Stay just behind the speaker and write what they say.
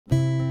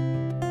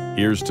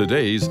Here's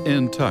today's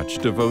In Touch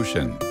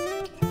devotion.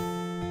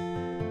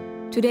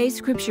 Today's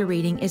scripture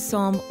reading is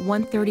Psalm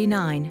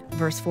 139,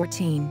 verse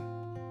 14.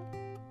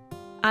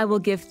 I will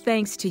give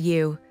thanks to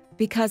you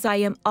because I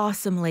am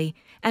awesomely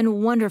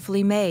and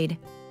wonderfully made.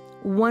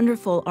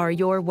 Wonderful are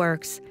your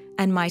works,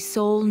 and my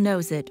soul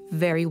knows it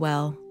very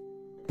well.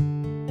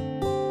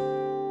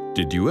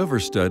 Did you ever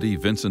study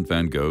Vincent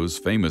van Gogh's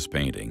famous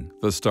painting,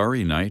 The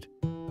Starry Night?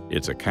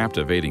 It's a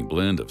captivating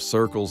blend of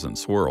circles and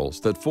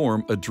swirls that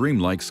form a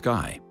dreamlike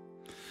sky.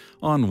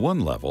 On one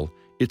level,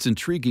 it's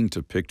intriguing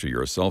to picture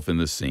yourself in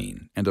the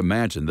scene and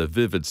imagine the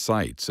vivid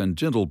sights and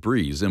gentle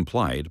breeze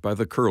implied by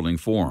the curling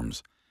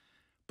forms.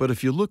 But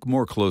if you look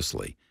more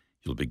closely,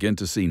 you'll begin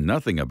to see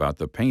nothing about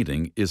the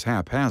painting is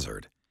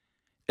haphazard.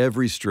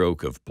 Every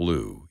stroke of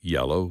blue,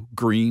 yellow,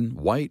 green,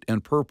 white,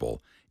 and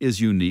purple is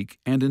unique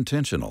and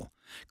intentional,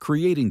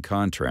 creating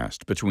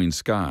contrast between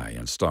sky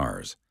and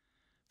stars.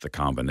 The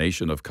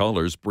combination of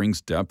colors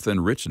brings depth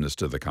and richness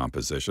to the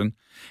composition,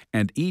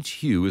 and each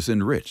hue is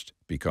enriched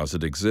because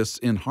it exists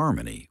in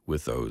harmony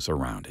with those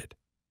around it.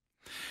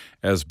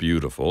 As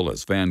beautiful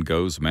as Van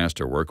Gogh's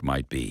masterwork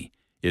might be,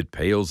 it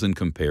pales in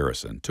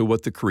comparison to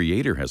what the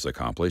Creator has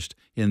accomplished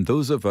in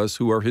those of us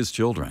who are His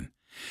children,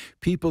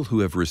 people who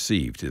have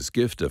received His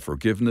gift of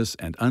forgiveness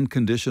and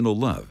unconditional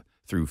love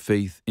through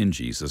faith in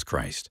Jesus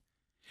Christ.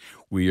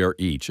 We are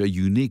each a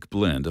unique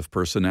blend of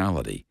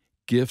personality,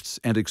 gifts,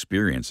 and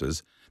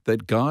experiences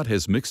that God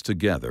has mixed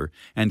together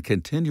and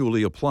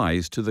continually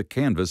applies to the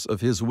canvas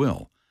of His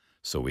will,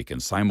 so we can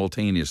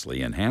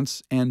simultaneously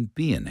enhance and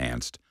be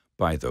enhanced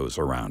by those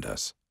around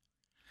us.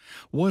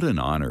 What an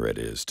honor it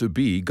is to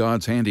be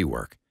God's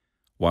handiwork.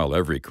 While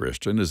every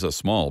Christian is a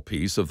small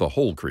piece of the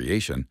whole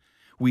creation,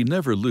 we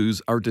never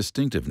lose our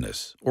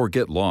distinctiveness or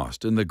get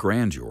lost in the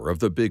grandeur of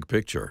the big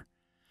picture.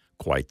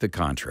 Quite the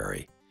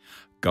contrary.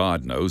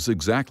 God knows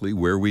exactly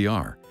where we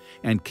are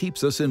and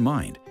keeps us in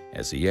mind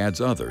as He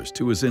adds others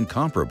to His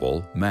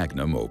incomparable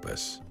magnum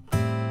opus.